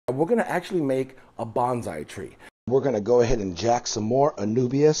we're gonna actually make a bonsai tree. We're gonna go ahead and jack some more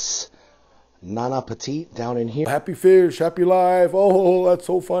Anubias Nana Petite down in here. Happy fish, happy life. Oh, that's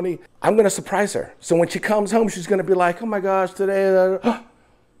so funny. I'm gonna surprise her. So when she comes home, she's gonna be like, oh my gosh, today,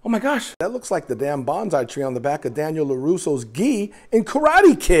 oh my gosh, that looks like the damn bonsai tree on the back of Daniel LaRusso's gi in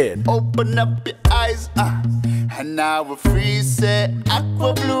Karate Kid. Open up your eyes, and now we're free, say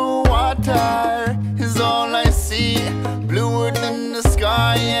aqua blue water is all I see, bluer than the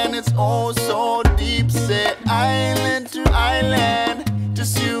sky, and it's oh so deep, say island to island,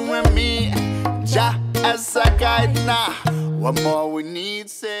 just you and me, ja as a guide, nah, what more we need,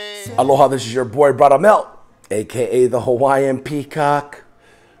 say. Aloha, this is your boy, Brother Mel, aka the Hawaiian Peacock,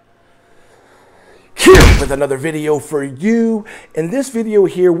 here with another video for you. In this video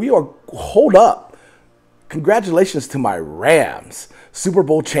here, we are, hold up, congratulations to my Rams, Super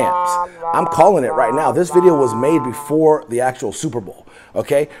Bowl champs. I'm calling it right now. This video was made before the actual Super Bowl,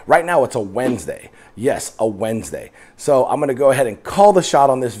 okay? Right now it's a Wednesday. Yes, a Wednesday. So I'm gonna go ahead and call the shot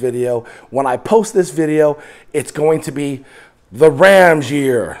on this video. When I post this video, it's going to be the Rams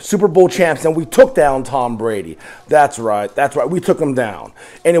year, Super Bowl champs, and we took down Tom Brady. That's right, we took him down.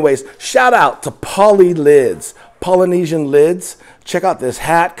 Anyways, shout out to Poly Lids, Polynesian Lids. Check out this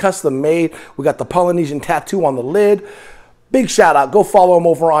hat, custom made. We got the Polynesian tattoo on the lid. Big shout out, go follow him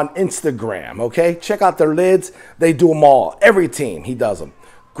over on Instagram, okay? Check out their lids, they do them all. Every team, he does them.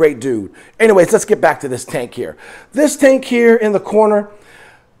 Great dude. Anyways, let's get back to this tank here. This tank here in the corner,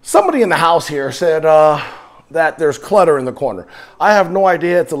 somebody in the house here said, that there's clutter in the corner. I have no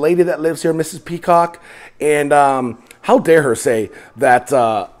idea. It's a lady that lives here, Mrs. Peacock, and how dare her say that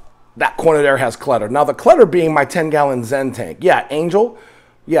that corner there has clutter. Now the clutter being my 10-gallon Zen tank. Yeah, Angel.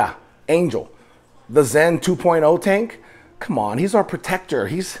 Yeah, Angel. The Zen 2.0 tank. Come on, he's our protector.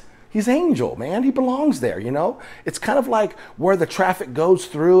 He's Angel, man. He belongs there, you know? It's kind of like where the traffic goes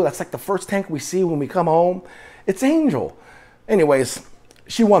through. That's like the first tank we see when we come home. It's Angel. Anyways,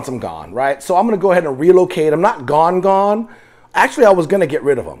 she wants him gone, right? So I'm going to go ahead and relocate him. Not gone. Actually, I was going to get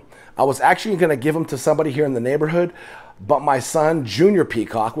rid of him. I was actually going to give him to somebody here in the neighborhood, but my son, Junior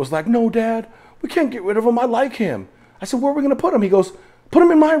Peacock, was like, no, Dad, we can't get rid of him. I like him. I said, where are we going to put him? He goes, put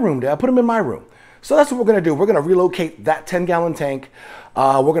him in my room, Dad. Put him in my room. So that's what we're going to do. We're going to relocate that 10-gallon tank.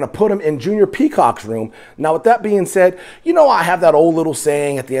 We're going to put him in Junior Peacock's room. Now, with that being said, you know I have that old little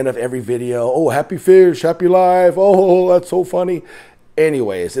saying at the end of every video, oh, happy fish, happy life. Oh, that's so funny.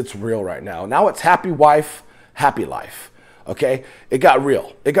 Anyways, it's real right now. Now it's happy wife, happy life, okay? It got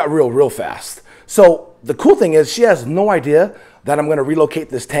real. It got real fast. So the cool thing is she has no idea that I'm going to relocate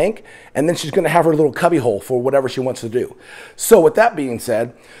this tank, and then she's going to have her little cubby hole for whatever she wants to do. So with that being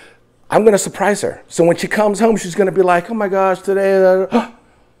said, I'm going to surprise her. So when she comes home, she's going to be like, oh my gosh, today,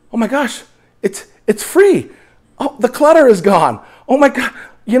 oh my gosh, it's free. Oh, the clutter is gone. Oh my God.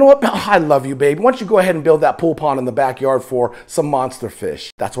 You know what? Oh, I love you, baby. Why don't you go ahead and build that pool pond in the backyard for some monster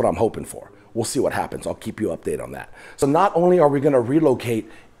fish? That's what I'm hoping for. We'll see what happens. I'll keep you updated on that. So not only are we going to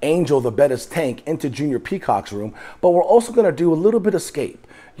relocate Angel the Bettis tank into Junior Peacock's room, but we're also going to do a little bit of scape.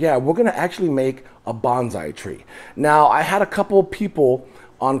 Yeah, we're going to actually make a bonsai tree. Now, I had a couple people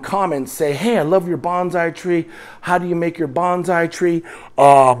on comments say, hey, I love your bonsai tree. How do you make your bonsai tree?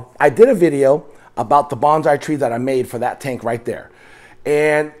 I did a video about the bonsai tree that I made for that tank right there.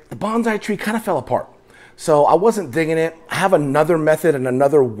 And the bonsai tree kind of fell apart. So I wasn't digging it. I have another method and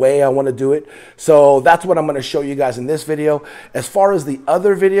another way I want to do it. So that's what I'm going to show you guys in this video. As far as the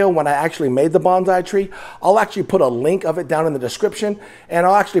other video, when I actually made the bonsai tree, I'll actually put a link of it down in the description, and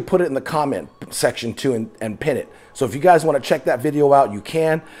I'll actually put it in the comment section too and pin it. So if you guys want to check that video out, you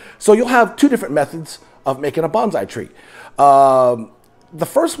can. So you'll have two different methods of making a bonsai tree. The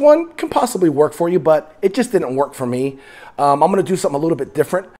first one can possibly work for you, but it just didn't work for me. I'm going to do something a little bit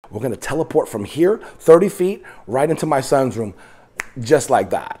different. We're going to teleport from here, 30 feet, right into my son's room, just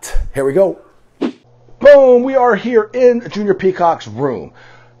like that. Here we go. Boom, we are here in Junior Peacock's room.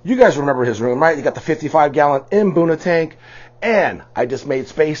 You guys remember his room, right? You got the 55-gallon MBUNA tank, and I just made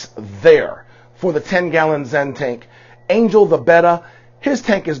space there for the 10-gallon Zen tank. Angel the Betta, his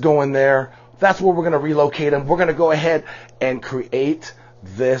tank is going there. That's where we're going to relocate him. We're going to go ahead and create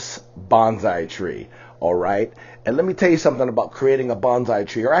this bonsai tree, all right? And let me tell you something about creating a bonsai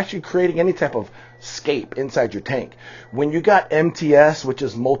tree, or actually creating any type of scape inside your tank. When you got MTS, which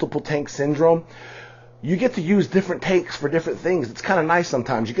is multiple tank syndrome, you get to use different tanks for different things. It's kind of nice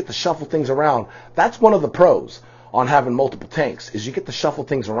sometimes. You get to shuffle things around. That's one of the pros on having multiple tanks, is you get to shuffle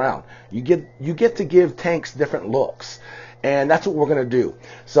things around. You get to give tanks different looks. And that's what we're going to do.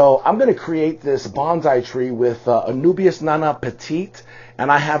 So I'm going to create this bonsai tree with Anubias Nana Petite.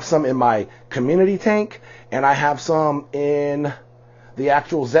 And I have some in my community tank. And I have some in the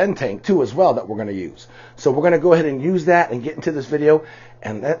actual Zen tank too as well that we're going to use. So we're going to go ahead and use that and get into this video,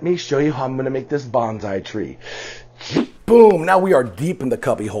 and let me show you how I'm going to make this bonsai tree. Boom! Now we are deep in the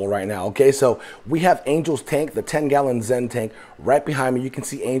cubby hole right now, okay? So we have Angel's tank, the 10-gallon Zen tank, right behind me. You can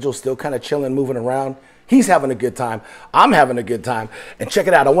see Angel still kind of chilling, moving around. He's having a good time. I'm having a good time. And check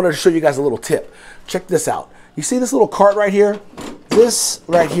it out. I wanted to show you guys a little tip. Check this out. You see this little cart right here? This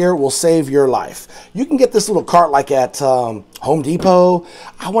right here will save your life. You can get this little cart like at Home Depot.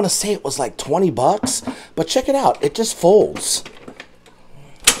 I want to say it was like 20 bucks, but check it out. It just folds.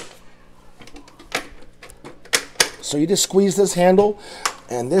 So you just squeeze this handle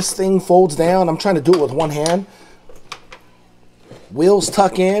and this thing folds down. I'm trying to do it with one hand. Wheels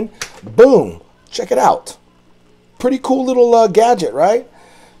tuck in. Boom. Check it out. Pretty cool little gadget, right?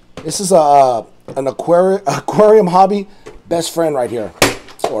 This is an aquarium hobby best friend right here.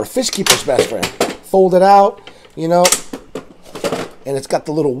 Or fish keeper's best friend. Fold it out, you know. And it's got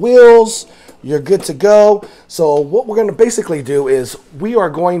the little wheels. You're good to go. So what we're going to basically do is we are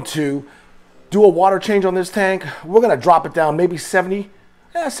going to do a water change on this tank. We're going to drop it down maybe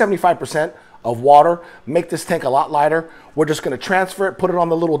 75% of water. Make this tank a lot lighter. We're just going to transfer it, put it on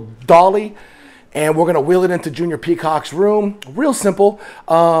the little dolly, and we're going to wheel it into Junior Peacock's room. Real simple.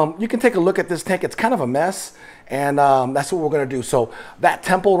 You can take a look at this tank. It's kind of a mess, and that's what we're going to do. So that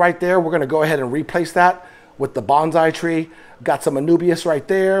temple right there, we're going to go ahead and replace that with the bonsai tree. Got some Anubias right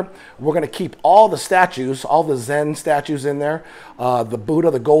there. We're going to keep all the statues, all the Zen statues in there. The Buddha,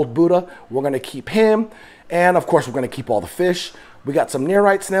 the gold Buddha, we're going to keep him. And of course, we're going to keep all the fish. We got some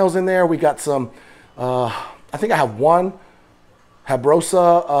nearite snails in there. We got some, I think I have one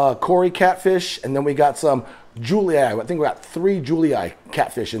Habrosa Cory catfish. And then we got some Julii. I think we got 3 Julii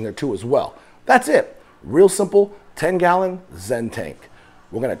catfish in there too as well. That's it. Real simple 10-gallon Zen tank.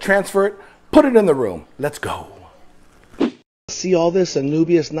 We're going to transfer it, put it in the room. Let's go. See all this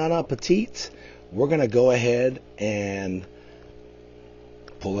Anubias Nana Petite? We're going to go ahead and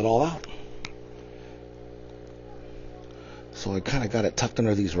pull it all out. So I kind of got it tucked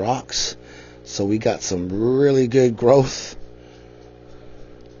under these rocks. So we got some really good growth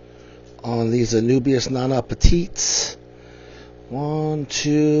on these Anubias Nana Petites. 1,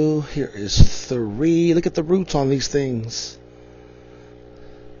 2, here is 3. Look at the roots on these things.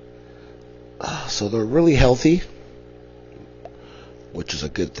 So they're really healthy, which is a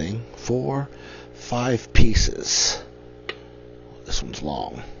good thing. 4, 5 pieces. This one's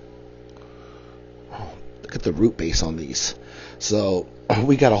long. Oh, look at the root base on these. So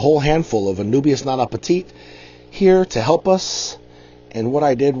we got a whole handful of Anubias Nana Petite here to help us. And what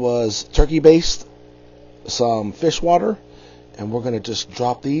I did was turkey based some fish water, and we're going to just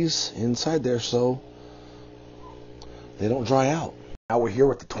drop these inside there so they don't dry out. Now we're here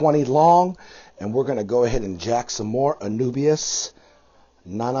with the 20 long, and we're going to go ahead and jack some more Anubias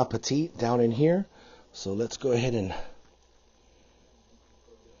Nana Petite down in here. So let's go ahead and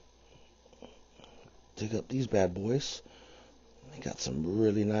dig up these bad boys. They got some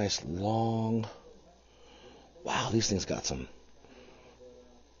really nice long, wow, these things got some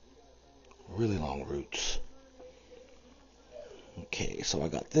really long roots. Okay, so I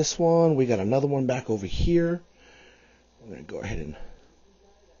got this one. We got another one back over here. I'm going to go ahead and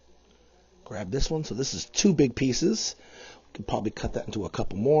grab this one. So this is 2 big pieces. We can probably cut that into a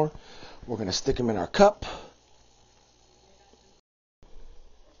couple more. We're going to stick them in our cup.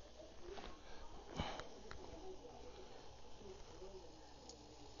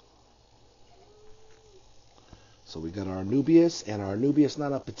 So we got our Anubias and our Anubias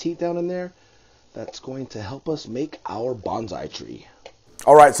Nana Petite down in there. That's going to help us make our bonsai tree.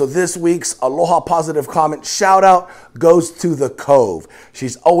 All right, so this week's Aloha Positive Comment shout out goes to the Cove.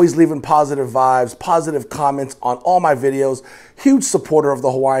 She's always leaving positive vibes, positive comments on all my videos. Huge supporter of the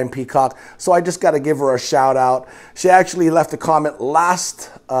Hawaiian Peacock, so I just got to give her a shout out. She actually left a comment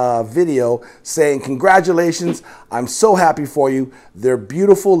last video saying, "Congratulations, I'm so happy for you. They're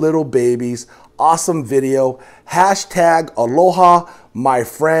beautiful little babies. Awesome video. Hashtag Aloha, my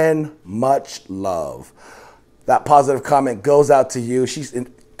friend, much love." That positive comment goes out to you. She's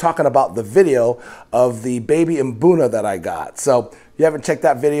talking about the video of the baby MBUNA that I got. So if you haven't checked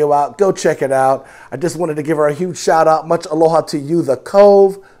that video out, go check it out. I just wanted to give her a huge shout out. Much aloha to you, the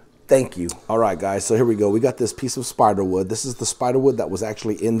Cove. Thank you. All right, guys, so here we go. We got this piece of spiderwood. This is the spiderwood that was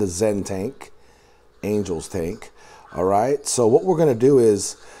actually in the Zen tank, Angel's tank. All right, so what we're going to do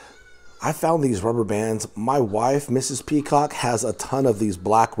is, I found these rubber bands. My wife, Mrs. Peacock, has a ton of these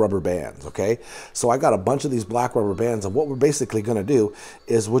black rubber bands, okay? So I got a bunch of these black rubber bands, and what we're basically going to do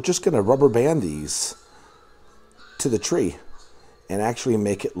is we're just going to rubber band these to the tree and actually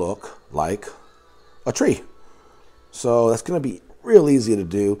make it look like a tree. So that's going to be Real easy to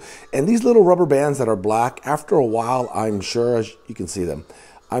do. And these little rubber bands that are black, after a while, I'm sure, as you can see them,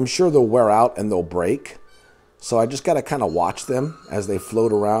 I'm sure they'll wear out and they'll break. So I just got to kind of watch them as they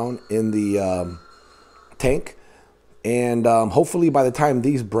float around in the tank. And hopefully by the time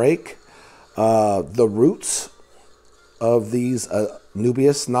these break, the roots of these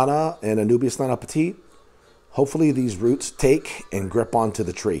Anubias nana and Anubias nana petite, hopefully these roots take and grip onto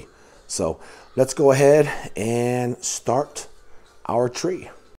the tree. So let's go ahead and start our tree.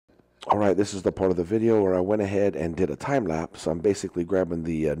 All right, this is the part of the video where I went ahead and did a time lapse. I'm basically grabbing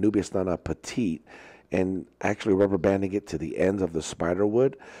the Anubias nana petite and actually rubber banding it to the ends of the spider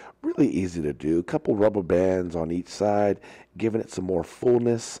wood. Really easy to do. A couple rubber bands on each side, giving it some more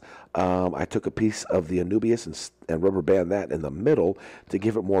fullness. I took a piece of the Anubias and rubber band that in the middle to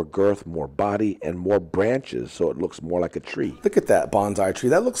give it more girth, more body, and more branches so it looks more like a tree. Look at that bonsai tree.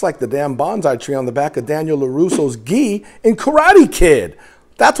 That looks like the damn bonsai tree on the back of Daniel LaRusso's gi in Karate Kid.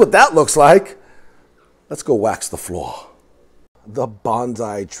 That's what that looks like. Let's go wax the floor. The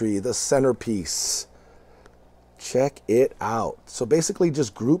bonsai tree, the centerpiece. Check it out. So basically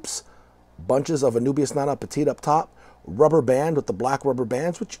just groups bunches of Anubias nana petite up top, rubber band with the black rubber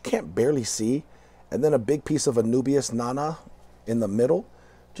bands, which you can't barely see, and then a big piece of Anubias nana in the middle,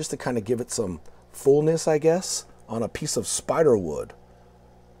 just to kind of give it some fullness, I guess, on a piece of spider wood.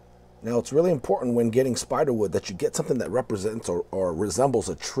 Now, it's really important when getting spider wood that you get something that represents or resembles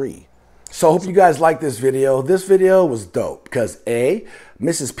a tree. So I hope you guys like this video. This video was dope because A,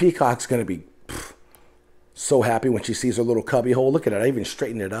 Mrs. Peacock's going to be so happy when she sees her little cubby hole. Look at it. I even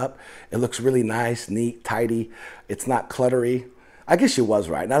straightened it up. It looks really nice, neat, tidy. It's not cluttery. I guess she was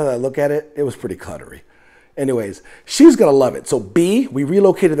right. Now that I look at it, it was pretty cluttery. Anyways, she's going to love it. So B, we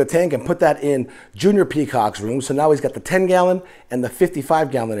relocated the tank and put that in Junior Peacock's room. So now he's got the 10-gallon and the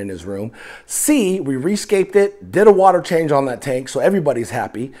 55-gallon in his room. C, we rescaped it, did a water change on that tank, so everybody's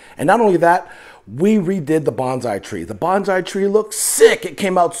happy. And not only that, we redid the bonsai tree. The bonsai tree looks sick. It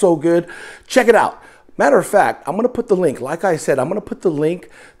came out so good. Check it out. Matter of fact, I'm going to put the link, like I said, I'm going to put the link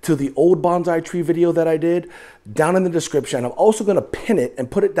to the old bonsai tree video that I did down in the description. I'm also going to pin it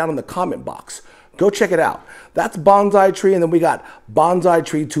and put it down in the comment box. Go check it out. That's bonsai tree, and then we got bonsai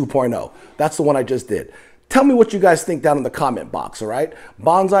tree 2.0. That's the one I just did. Tell me what you guys think down in the comment box, all right?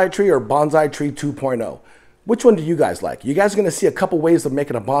 Bonsai tree or bonsai tree 2.0. Which one do you guys like? You guys are going to see a couple ways of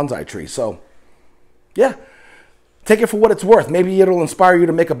making a bonsai tree. So, yeah. Take it for what it's worth. Maybe it'll inspire you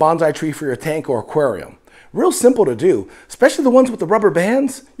to make a bonsai tree for your tank or aquarium. Real simple to do, especially the ones with the rubber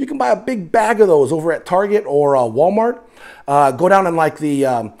bands. You can buy a big bag of those over at Target or Walmart. Go down in like the,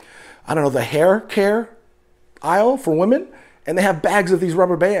 I don't know, the hair care aisle for women, and they have bags of these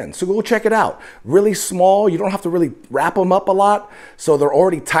rubber bands. So go check it out. Really small. You don't have to really wrap them up a lot. So they're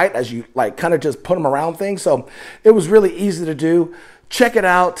already tight as you like kind of just put them around things. So it was really easy to do. Check it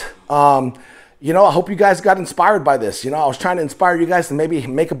out. You know, I hope you guys got inspired by this. You know, I was trying to inspire you guys to maybe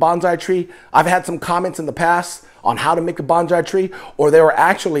make a bonsai tree. I've had some comments in the past on how to make a bonsai tree, or they were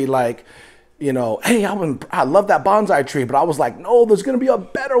actually like, you know, hey, I love that bonsai tree, but I was like, no, there's going to be a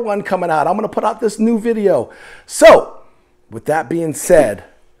better one coming out. I'm going to put out this new video. So with that being said,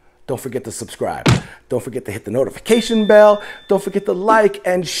 don't forget to subscribe. Don't forget to hit the notification bell. Don't forget to like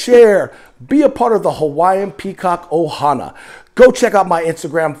and share. Be a part of the Hawaiian Peacock Ohana. Go check out my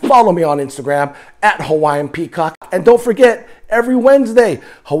Instagram. Follow me on Instagram at Hawaiian Peacock. And don't forget, every Wednesday,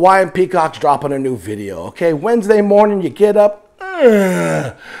 Hawaiian Peacock's dropping a new video. Okay, Wednesday morning, you get up,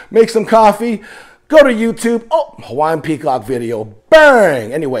 make some coffee, go to YouTube. Oh, Hawaiian Peacock video.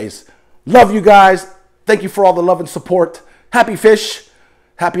 Bang! Anyways, love you guys. Thank you for all the love and support. Happy fish,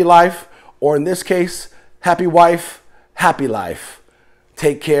 happy life, or in this case, happy wife, happy life.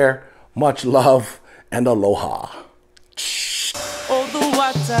 Take care, much love, and aloha. Oh, the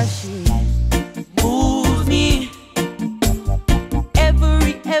water, she moves me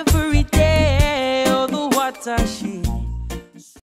every day. Oh, the water, she